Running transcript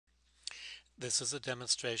This is a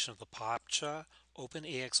demonstration of the Patcha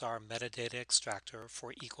OpenEXR metadata extractor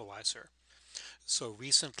for equalizer. So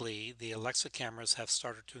recently, the Alexa cameras have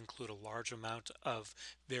started to include a large amount of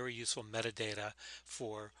very useful metadata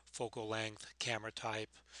for focal length, camera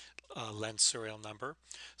type, lens serial number.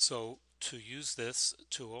 So to use this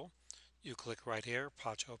tool, you click right here,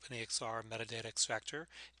 Patcha OpenEXR metadata extractor,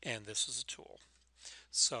 and this is a tool.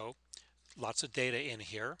 So lots of data in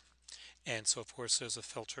here. And so of course there's a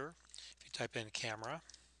filter. If you type in camera,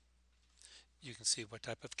 you can see what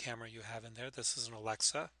type of camera you have in there. This is an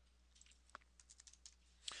Alexa.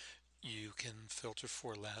 You can filter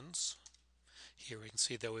for lens. Here we can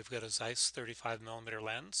see that we've got a Zeiss 35mm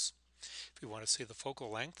lens. If we want to see the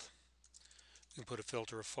focal length, we can put a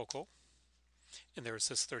filter of focal, and there is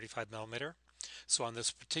this 35mm. So on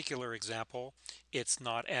this particular example, it's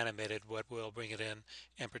not animated, but we'll bring it in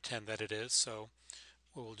and pretend that it is. So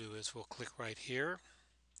what we'll do is we'll click right here,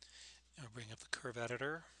 and we'll bring up the curve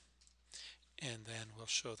editor, and then we'll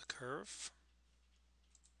show the curve.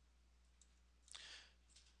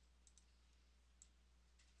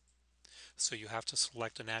 So you have to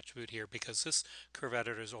select an attribute here because this curve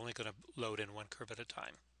editor is only going to load in one curve at a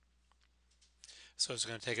time. So it's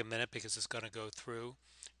going to take a minute because it's going to go through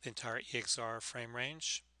the entire EXR frame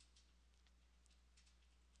range.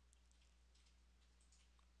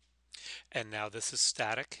 And now this is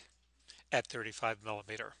static at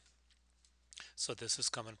 35mm. So this is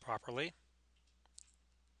coming properly.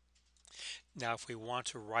 Now if we want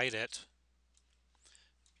to write it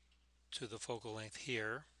to the focal length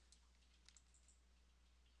here,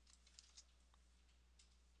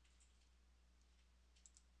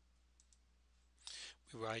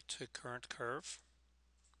 we write to current curve,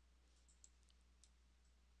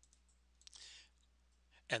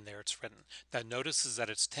 and there it's written. Now notice is that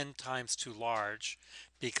it's 10 times too large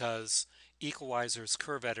because equalizer's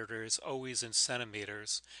curve editor is always in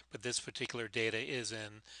centimeters, but this particular data is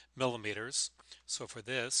in millimeters. So for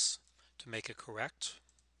this, to make it correct,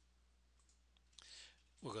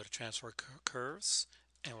 we'll go to transfer curves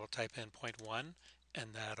and we'll type in 0.1, and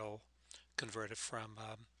that'll convert it from,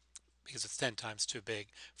 because it's 10 times too big,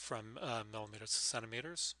 from millimeters to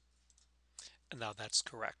centimeters. And now that's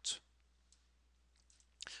correct.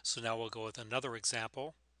 So now we'll go with another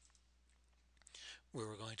example where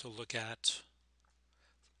we're going to look at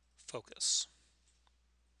focus.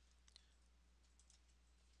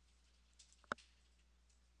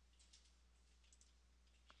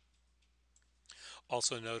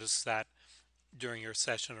 Also notice that during your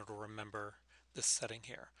session it'll remember this setting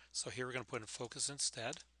here. So here we're going to put in focus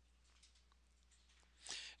instead.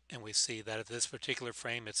 And we see that at this particular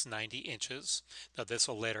frame it's 90 inches. Now this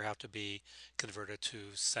will later have to be converted to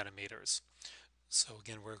centimeters. So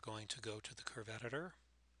again, we're going to go to the curve editor.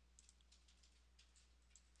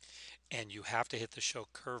 And you have to hit the show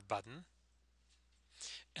curve button.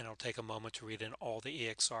 And it'll take a moment to read in all the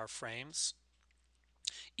EXR frames.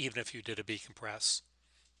 Even if you did a decompress,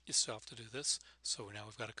 you still have to do this. So now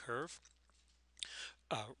we've got a curve.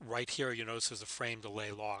 Right here you notice there's a frame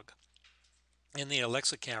delay log. In the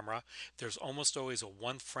Alexa camera, there's almost always a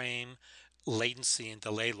 1 frame latency and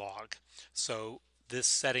delay log. So this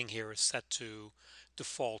setting here is set to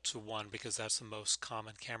default to 1 because that's the most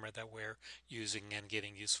common camera that we're using and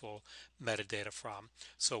getting useful metadata from.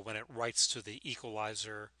 So when it writes to the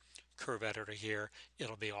equalizer curve editor here,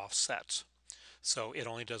 it'll be offset. So it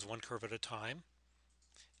only does 1 curve at a time.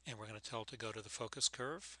 And we're going to tell it to go to the focus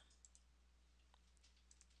curve.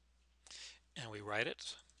 And we write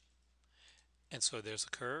it. And so there's a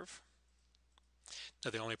curve.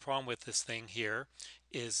 Now the only problem with this thing here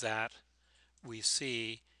is that we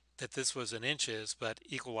see that this was in inches, but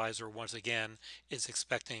equalizer once again is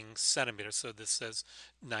expecting centimeters. So this says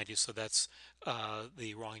 90, so that's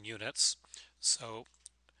the wrong units. So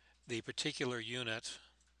the particular unit,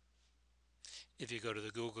 if you go to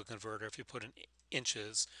the Google converter, if you put in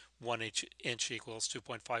inches, 1 inch equals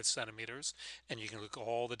 2.5 centimeters, and you can look at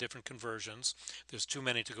all the different conversions. There's too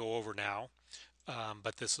many to go over now.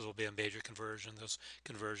 But this will be a major conversion. There's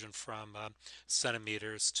conversion from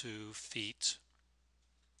centimeters to feet.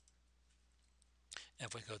 And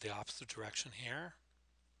if we go the opposite direction here,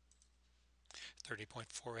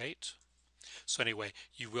 30.48. So anyway,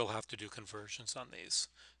 you will have to do conversions on these.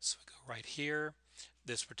 So we go right here.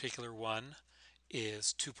 This particular one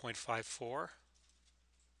is 2.54,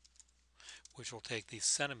 which will take these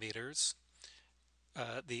centimeters,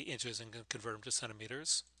 the inches, and convert them to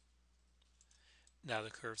centimeters. Now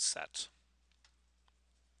the curve's set.